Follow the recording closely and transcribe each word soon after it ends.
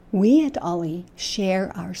We at Ollie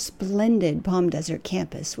share our splendid Palm Desert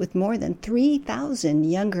campus with more than 3,000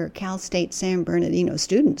 younger Cal State San Bernardino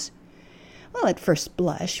students. Well, at first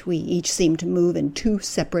blush, we each seem to move in two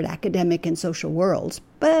separate academic and social worlds,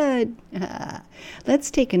 but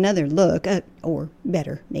let's take another look, or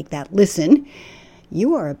better, make that listen.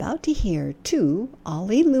 You are about to hear two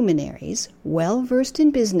Ollie luminaries, well-versed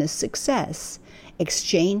in business success,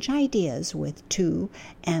 exchange ideas with two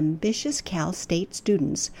ambitious Cal State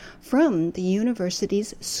students from the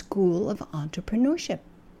university's School of Entrepreneurship.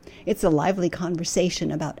 It's a lively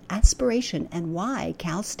conversation about aspiration and why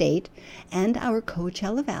Cal State and our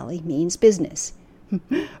Coachella Valley means business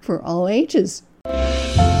for all ages.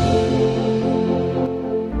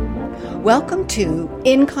 Welcome to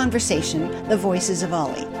In Conversation, the Voices of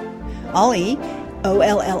Ollie. Ollie,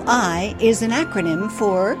 OLLI, is an acronym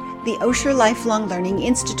for the Osher Lifelong Learning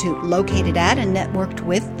Institute, located at and networked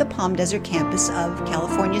with the Palm Desert campus of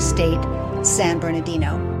California State, San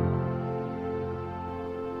Bernardino.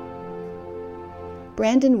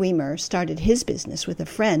 Brandon Weimer started his business with a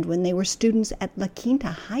friend when they were students at La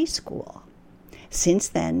Quinta High School. Since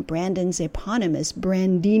then, Brandon's eponymous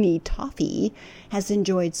Brandini Toffee has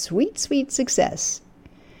enjoyed sweet success.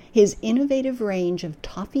 His innovative range of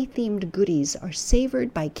toffee-themed goodies are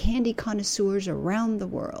savored by candy connoisseurs around the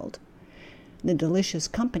world. The delicious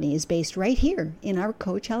company is based right here in our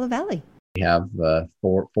Coachella Valley. We have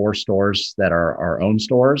four stores that are our own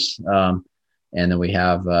stores, and then we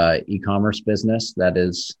have e-commerce business that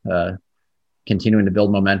is continuing to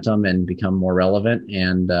build momentum and become more relevant.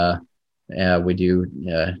 And we do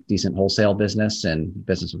decent wholesale business and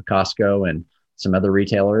business with Costco and some other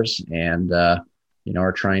retailers, and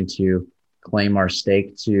are trying to claim our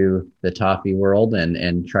stake to the toffee world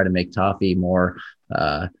and try to make toffee more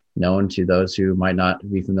known to those who might not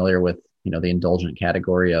be familiar with, the indulgent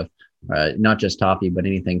category of not just toffee, but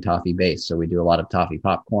anything toffee based. So we do a lot of toffee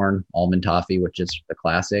popcorn, almond toffee, which is the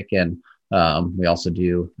classic. And we also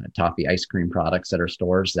do toffee ice cream products at our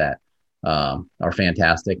stores that are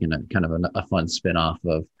fantastic and kind of a fun spin-off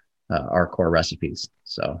of our core recipes.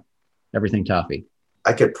 So everything toffee.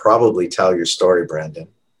 I could probably tell your story, Brandon.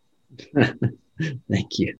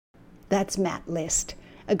 Thank you. That's Matt List,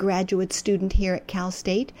 a graduate student here at Cal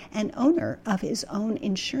State and owner of his own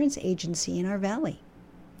insurance agency in our valley.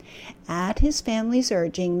 At his family's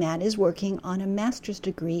urging, Matt is working on a master's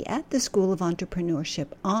degree at the School of Entrepreneurship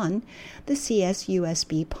on the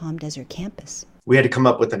CSUSB Palm Desert campus. We had to come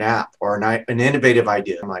up with an app or an innovative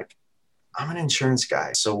idea. I'm like, I'm an insurance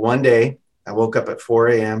guy. So one day I woke up at 4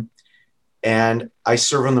 a.m. and I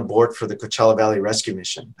serve on the board for the Coachella Valley Rescue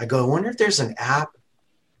Mission. I go, I wonder if there's an app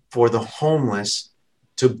for the homeless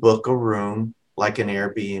to book a room like an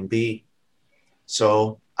Airbnb.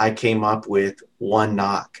 So I came up with One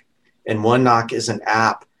Knock. And One Knock is an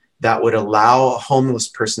app that would allow a homeless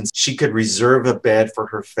person, she could reserve a bed for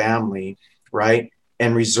her family, right?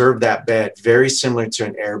 And reserve that bed, very similar to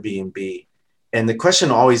an Airbnb. And the question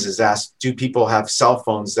always is asked, do people have cell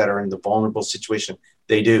phones that are in the vulnerable situation?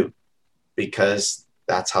 They do, because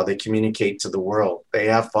that's how they communicate to the world. They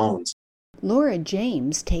have phones. Laura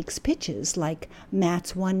James takes pitches like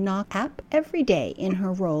Matt's One Knock app every day in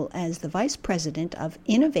her role as the Vice President of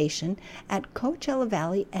Innovation at Coachella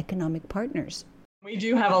Valley Economic Partners. We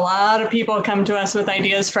do have a lot of people come to us with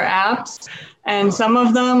ideas for apps, and some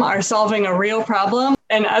of them are solving a real problem,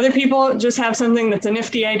 and other people just have something that's a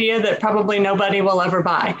nifty idea that probably nobody will ever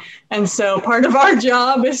buy. And so part of our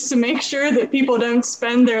job is to make sure that people don't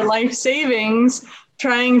spend their life savings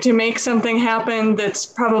trying to make something happen that's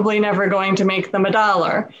probably never going to make them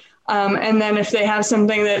 $1. And then if they have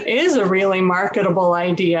something that is a really marketable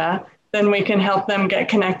idea, then we can help them get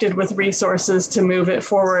connected with resources to move it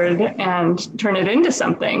forward and turn it into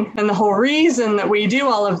something. And the whole reason that we do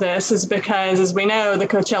all of this is because, as we know, the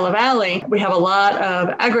Coachella Valley, we have a lot of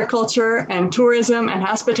agriculture and tourism and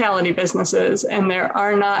hospitality businesses, and there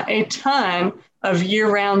are not a ton of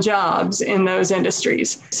year-round jobs in those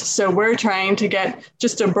industries. So we're trying to get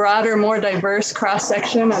just a broader, more diverse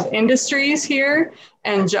cross-section of industries here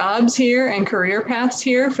and jobs here and career paths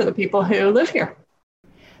here for the people who live here.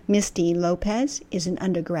 Misty Lopez is an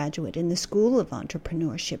undergraduate in the School of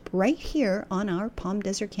Entrepreneurship right here on our Palm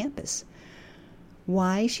Desert campus.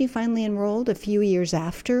 Why she finally enrolled a few years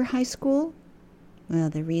after high school? Well,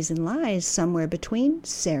 the reason lies somewhere between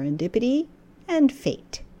serendipity and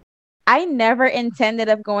fate. I never intended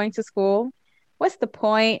of going to school. What's the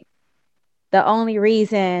point? The only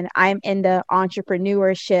reason I'm in the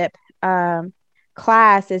entrepreneurship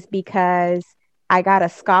class is because I got a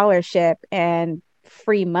scholarship and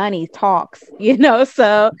free money talks,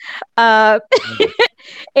 so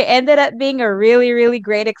It ended up being a really, really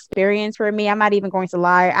great experience for me. I'm not even going to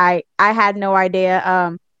lie. I had no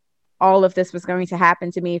idea all of this was going to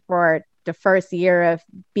happen to me for the first year of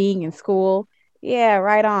being in school. Yeah,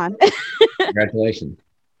 right on. Congratulations.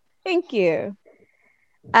 Thank you.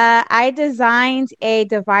 I designed a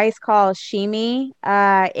device called Shimi.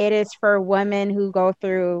 It is for women who go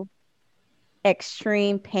through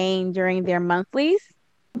extreme pain during their monthlies.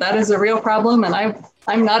 That is a real problem, and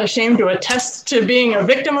I'm not ashamed to attest to being a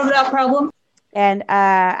victim of that problem. And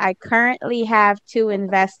I currently have 2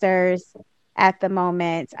 investors at the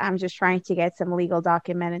moment. I'm just trying to get some legal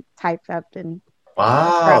document typed up and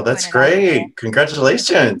wow, that's great.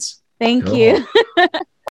 Congratulations. Thank Cool. you.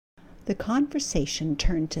 The conversation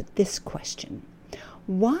turned to this question: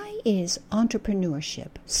 why is entrepreneurship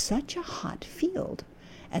such a hot field,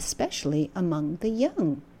 especially among the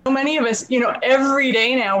young? So many of us, every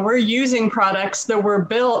day now we're using products that were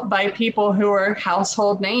built by people who are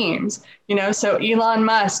household names, so Elon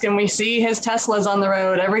Musk, and we see his Teslas on the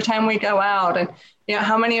road every time we go out. And,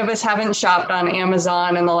 how many of us haven't shopped on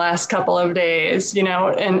Amazon in the last couple of days,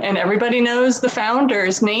 and everybody knows the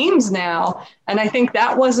founders' names now. And I think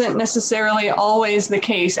that wasn't necessarily always the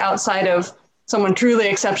case outside of someone truly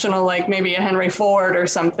exceptional, like maybe a Henry Ford or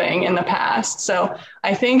something in the past. So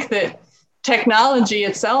I think that technology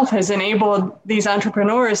itself has enabled these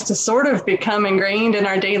entrepreneurs to sort of become ingrained in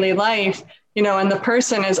our daily life, and the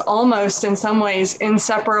person is almost in some ways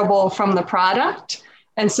inseparable from the product.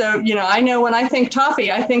 And so, I know when I think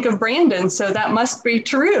toffee, I think of Brandon. So that must be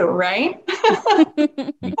true, right?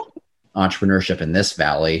 Entrepreneurship in this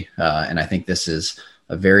valley. And I think this is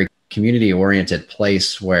a very community-oriented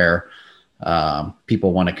place where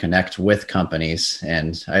people want to connect with companies.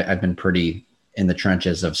 And I've been pretty in the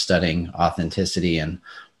trenches of studying authenticity and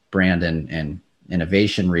brand and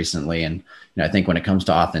innovation recently. And I think when it comes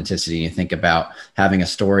to authenticity, you think about having a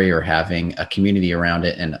story or having a community around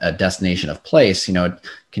it and a destination of place, you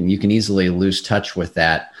can easily lose touch with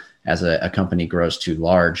that as a company grows too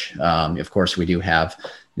large. Of course, we do have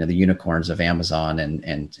the unicorns of Amazon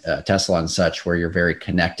and Tesla and such, where you're very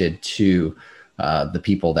connected to the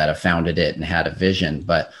people that have founded it and had a vision.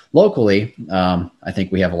 But locally, I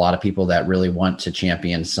think we have a lot of people that really want to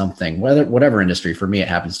champion something, whatever industry. For me, it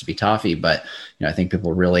happens to be toffee, but I think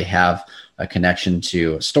people really have a connection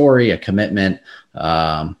to a story, a commitment,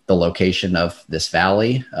 the location of this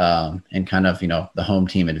valley, and kind of, the home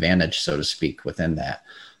team advantage, so to speak, within that.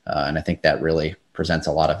 And I think that really presents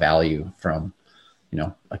a lot of value from,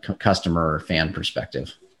 a customer or fan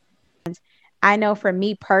perspective. I know for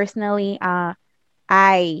me personally,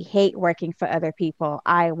 I hate working for other people.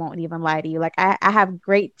 I won't even lie to you. Like I have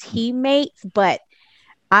great teammates, but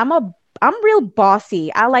I'm real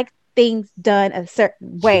bossy. I like things done a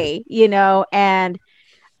certain way, and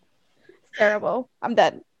it's terrible. I'm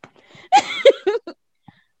done.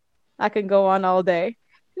 I can go on all day.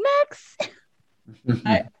 Next.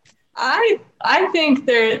 I think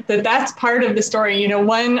that's part of the story.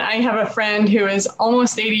 I have a friend who is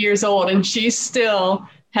almost 80 years old, and she still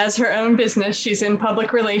has her own business. She's in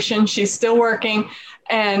public relations. She's still working,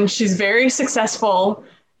 and she's very successful.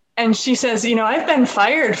 And she says, I've been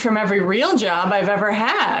fired from every real job I've ever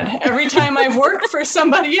had. Every time I've worked for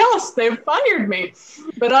somebody else, they've fired me.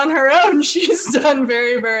 But on her own, she's done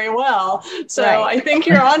very, very well. So right. I think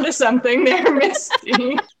you're onto something there,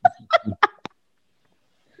 Misty. I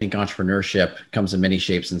think entrepreneurship comes in many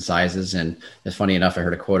shapes and sizes. And it's funny enough, I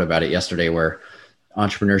heard a quote about it yesterday where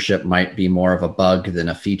entrepreneurship might be more of a bug than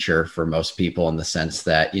a feature for most people, in the sense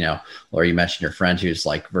that, Laura, you mentioned your friend who's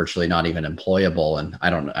like virtually not even employable. And I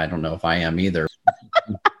don't know if I am either.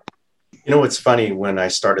 What's funny, when I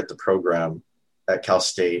started the program at Cal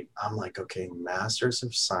State, I'm like, okay, Masters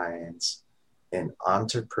of Science in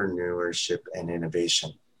Entrepreneurship and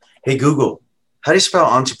Innovation. Hey, Google, how do you spell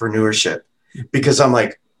entrepreneurship? Because I'm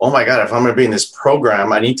like, oh my God, if I'm going to be in this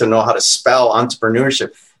program, I need to know how to spell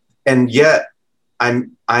entrepreneurship. And yet I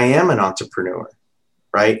am an entrepreneur,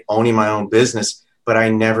 right? Owning my own business, but I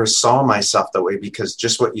never saw myself that way, because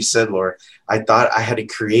just what you said, Laura, I thought I had to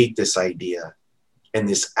create this idea and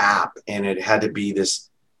this app, and it had to be this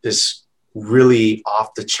really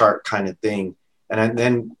off the chart kind of thing. And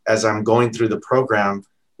then as I'm going through the program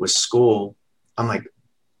with school, I'm like,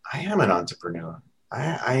 I am an entrepreneur.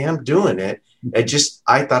 I am doing it.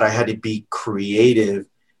 I thought I had to be creative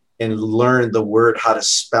and learn the word, how to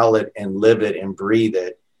spell it and live it and breathe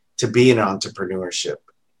it to be in entrepreneurship.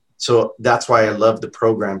 So that's why I love the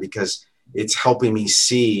program, because it's helping me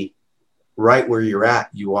see right where you're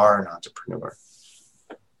at. You are an entrepreneur.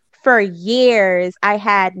 For years, I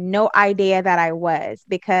had no idea that I was,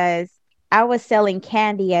 because I was selling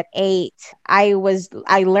candy at 8. I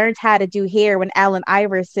learned how to do hair when Allen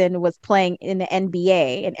Iverson was playing in the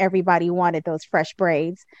NBA and everybody wanted those fresh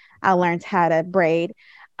braids. I learned how to braid.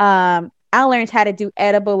 I learned how to do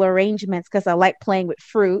edible arrangements because I like playing with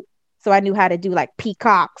fruit. So I knew how to do like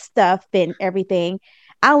peacock stuff and everything.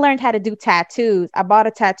 I learned how to do tattoos. I bought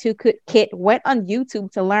a tattoo kit, went on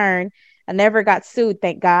YouTube to learn. I never got sued,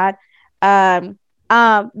 thank God.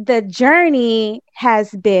 The journey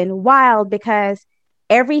has been wild because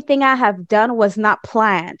everything I have done was not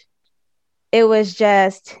planned. It was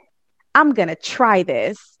just, I'm going to try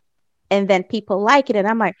this. And then people like it. And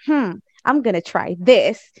I'm like, I'm going to try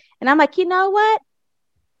this. And I'm like, you know what?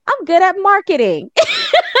 I'm good at marketing.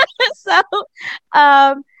 So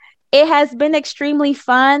it has been extremely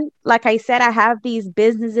fun. Like I said, I have these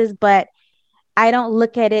businesses, but I don't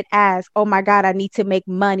look at it as, oh my God, I need to make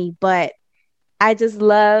money. But I just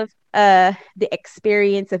love the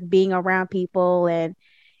experience of being around people and,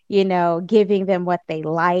 giving them what they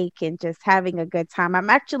like and just having a good time. I'm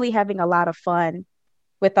actually having a lot of fun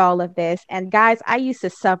with all of this. And guys, I used to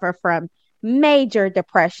suffer from major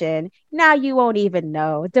depression. Now you won't even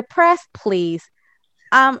know. Depressed, please.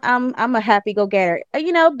 I'm a happy go-getter.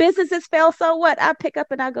 Businesses fail, so what? I pick up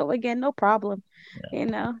and I go again, no problem.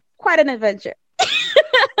 Yeah. Quite an adventure.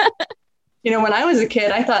 When I was a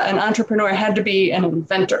kid, I thought an entrepreneur had to be an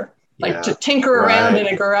inventor, like to tinker around in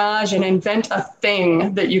a garage and invent a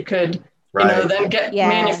thing that you could, then get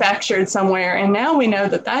manufactured somewhere. And now we know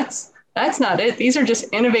that that's not it. These are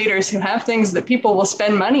just innovators who have things that people will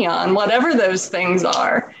spend money on, whatever those things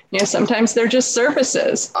are. Sometimes they're just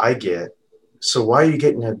services. So why are you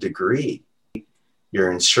getting a degree? You're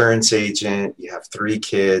an insurance agent, you have 3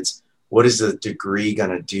 kids. What is the degree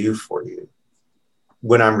going to do for you?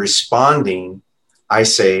 When I'm responding, I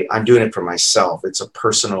say, I'm doing it for myself. It's a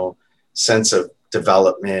personal sense of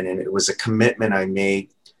development. And it was a commitment I made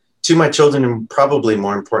to my children and probably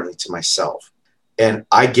more importantly to myself. And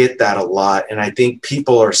I get that a lot. And I think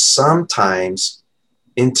people are sometimes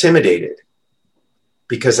intimidated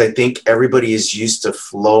because I think everybody is used to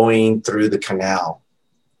flowing through the canal,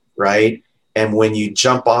 right? And when you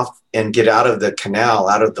jump off and get out of the canal,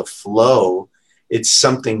 out of the flow, it's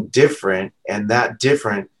something different. And that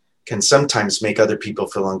different can sometimes make other people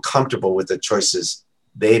feel uncomfortable with the choices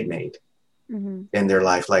they've made in their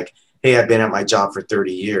life. Like, hey, I've been at my job for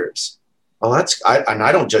 30 years. Well, and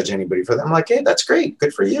I don't judge anybody for that. I'm like, hey, that's great.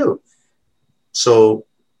 Good for you. So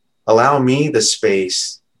allow me the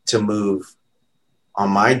space to move on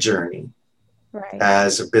my journey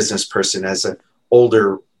as a business person, as an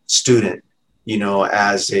older student,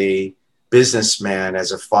 as a businessman,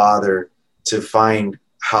 as a father, to find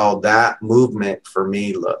how that movement for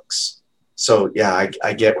me looks. So yeah,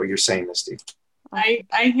 I get what you're saying, Misty.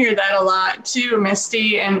 I hear that a lot too,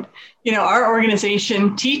 Misty. And, our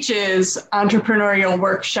organization teaches entrepreneurial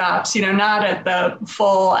workshops, not at the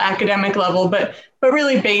full academic level, but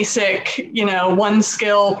really basic, 1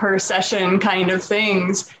 skill per session kind of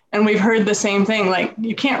things. And we've heard the same thing, like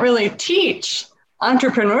you can't really teach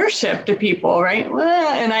entrepreneurship to people, right?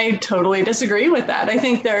 Well, and I totally disagree with that. I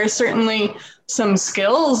think there are certainly some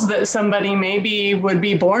skills that somebody maybe would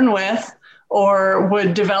be born with or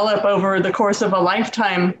would develop over the course of a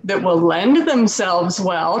lifetime that will lend themselves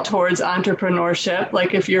well towards entrepreneurship.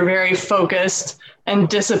 Like if you're very focused and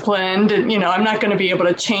disciplined, and, I'm not going to be able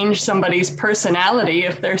to change somebody's personality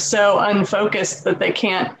if they're so unfocused that they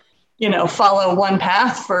can't, follow one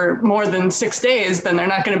path for more than 6 days, then they're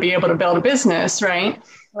not going to be able to build a business, right?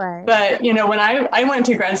 Right. But, when I went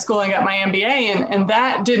to grad school and got my MBA, and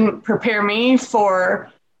that didn't prepare me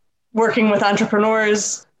for working with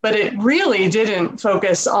entrepreneurs, but it really didn't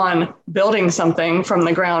focus on building something from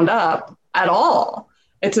the ground up at all.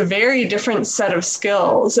 It's a very different set of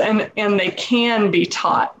skills, and they can be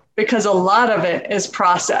taught because a lot of it is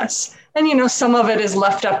process. And, some of it is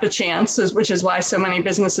left up to chance, which is why so many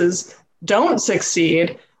businesses don't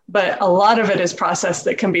succeed. But a lot of it is process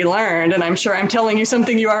that can be learned. And I'm sure I'm telling you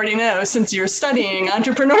something you already know since you're studying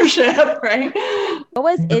entrepreneurship, right? What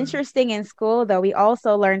was interesting in school, though, we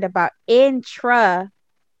also learned about intrapreneurship.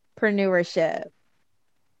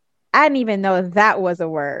 I didn't even know that was a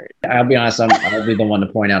word. I'll be honest, I'll be the one to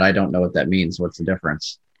point out I don't know what that means. What's the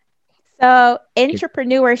difference? So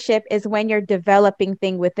intrapreneurship is when you're developing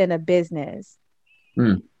things within a business.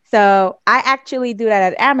 So I actually do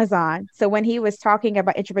that at Amazon. So when he was talking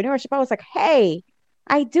about entrepreneurship, I was like, hey,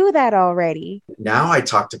 I do that already. Now I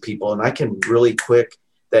talk to people and I can really quick,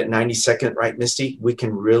 that 90-second, right, Misty? We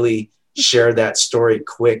can really share that story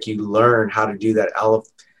quick. You learn how to do that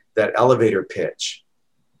elevator pitch,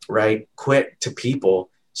 right? Quick to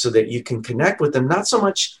people so that you can connect with them. Not so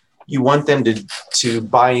much you want them to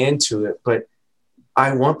buy into it, but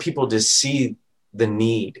I want people to see the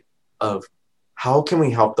need of how can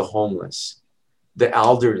we help the homeless, the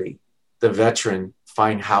elderly, the veteran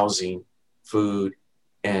find housing, food,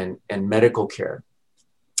 and medical care.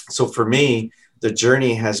 So for me, the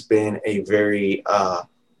journey has been a very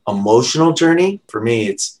emotional journey. For me,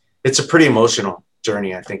 it's a pretty emotional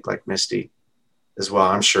journey, I think, like Misty as well.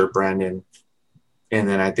 I'm sure Brandon. And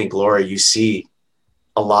then I think, Laura, you see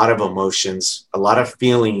a lot of emotions, a lot of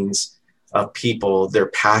feelings of people, their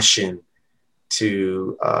passion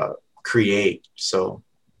to create. So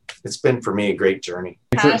it's been, for me, a great journey.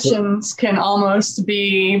 Passions can almost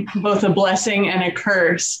be both a blessing and a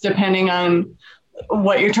curse, depending on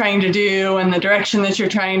what you're trying to do and the direction that you're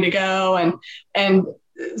trying to go. And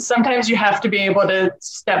sometimes you have to be able to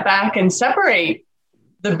step back and separate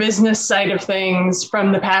the business side of things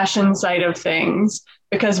from the passion side of things,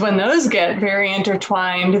 because when those get very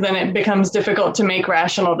intertwined, then it becomes difficult to make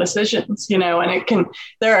rational decisions, you know, and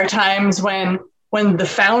there are times when the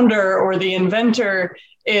founder or the inventor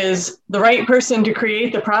is the right person to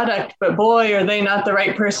create the product, but boy, are they not the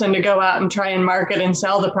right person to go out and try and market and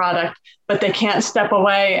sell the product, but they can't step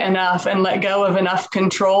away enough and let go of enough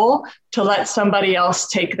control to let somebody else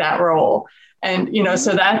take that role. And, you know,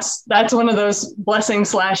 so that's one of those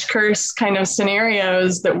blessing/curse kind of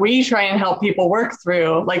scenarios that we try and help people work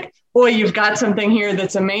through. Like, boy, you've got something here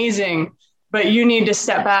that's amazing, but you need to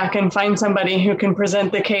step back and find somebody who can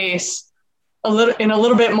present the case in a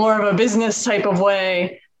little bit more of a business type of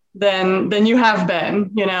way than you have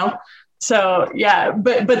been, you know? So yeah,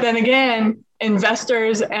 but then again,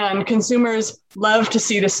 investors and consumers love to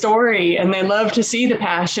see the story and they love to see the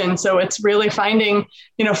passion. So it's really finding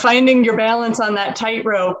your balance on that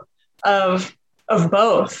tightrope of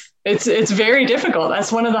both. It's very difficult.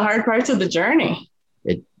 That's one of the hard parts of the journey.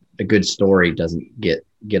 A good story doesn't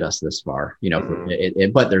get us this far, you know,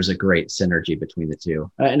 but there's a great synergy between the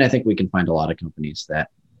two. And I think we can find a lot of companies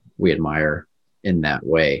that we admire in that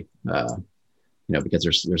way, you know, because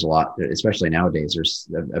there's a lot, especially nowadays, there's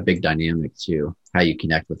a big dynamic to how you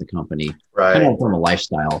connect with the company, right? Kind of from a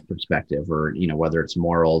lifestyle perspective, or, you know, whether it's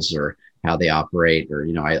morals or how they operate, or,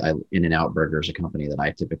 you know, I In-N-Out Burger is a company that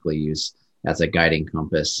I typically use as a guiding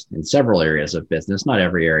compass in several areas of business, not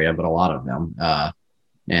every area, but a lot of them.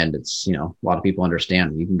 And it's, you know, a lot of people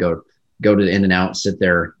understand you can go to the In-N-Out, sit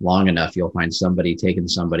there long enough, you'll find somebody taking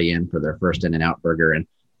somebody in for their first In-N-Out burger. And,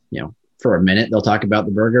 you know, for a minute, they'll talk about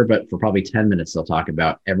the burger, but for probably 10 minutes, they'll talk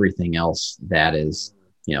about everything else that is,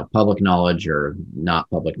 you know, public knowledge or not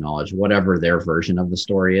public knowledge, whatever their version of the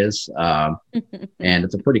story is. And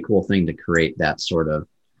it's a pretty cool thing to create that sort of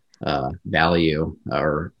value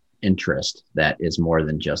or interest that is more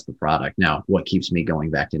than just the product. Now, what keeps me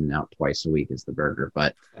going back to In-N-Out twice a week is the burger,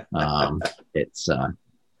 but it's,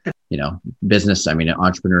 you know, business. I mean,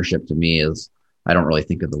 entrepreneurship to me is, I don't really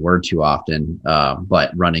think of the word too often,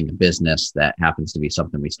 but running a business that happens to be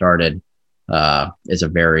something we started is a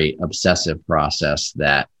very obsessive process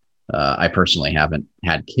that I personally haven't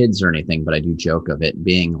had kids or anything, but I do joke of it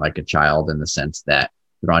being like a child in the sense that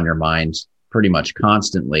they're on your mind pretty much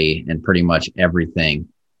constantly, and pretty much everything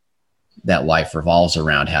that life revolves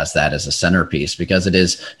around has that as a centerpiece, because it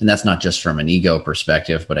is, and that's not just from an ego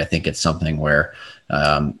perspective, but I think it's something where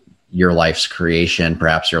your life's creation,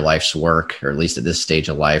 perhaps your life's work, or at least at this stage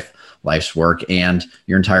of life's work and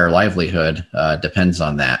your entire livelihood depends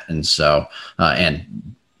on that. And so,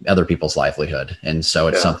 and other people's livelihood. And so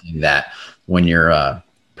it's something that when you're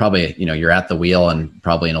probably, you know, you're at the wheel and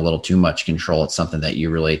probably in a little too much control, it's something that you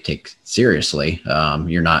really take seriously.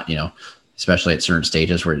 You're not, you know, especially at certain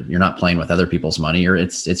stages where you're not playing with other people's money, or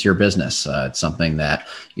it's your business. It's something that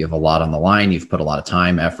you have a lot on the line. You've put a lot of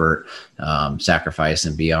time, effort, sacrifice,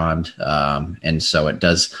 and beyond. And so it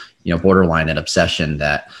does, you know, borderline an obsession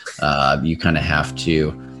that you kind of have to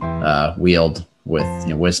wield with, you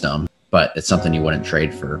know, wisdom, but it's something you wouldn't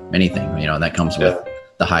trade for anything, you know, and that comes with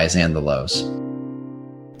the highs and the lows.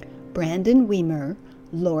 Brandon Weimer,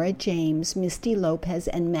 Laura James, Misty Lopez,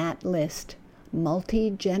 and Matt List,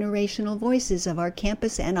 multi-generational voices of our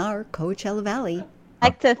campus and our Coachella Valley. I'd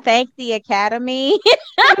like to thank the Academy.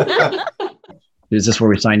 Is this where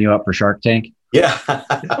we sign you up for Shark Tank? Yeah.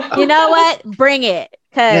 You know what? Bring it.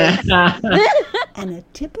 And a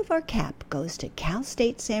tip of our cap goes to Cal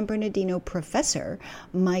State San Bernardino professor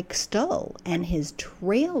Mike Stull and his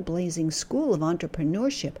trailblazing School of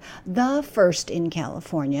Entrepreneurship, the first in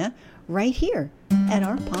California, right here at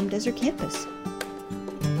our Palm Desert campus.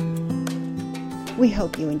 We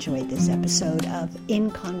hope you enjoyed this episode of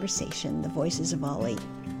In Conversation, the Voices of Ollie.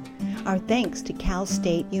 Our thanks to Cal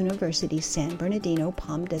State University San Bernardino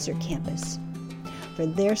Palm Desert campus. for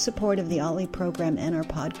their support of the OLLI program and our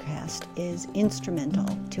podcast is instrumental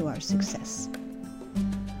to our success.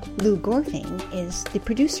 Lou Gorving is the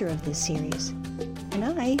producer of this series, and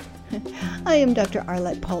I am Dr.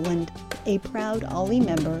 Arlette Poland, a proud OLLI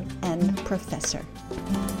member and professor.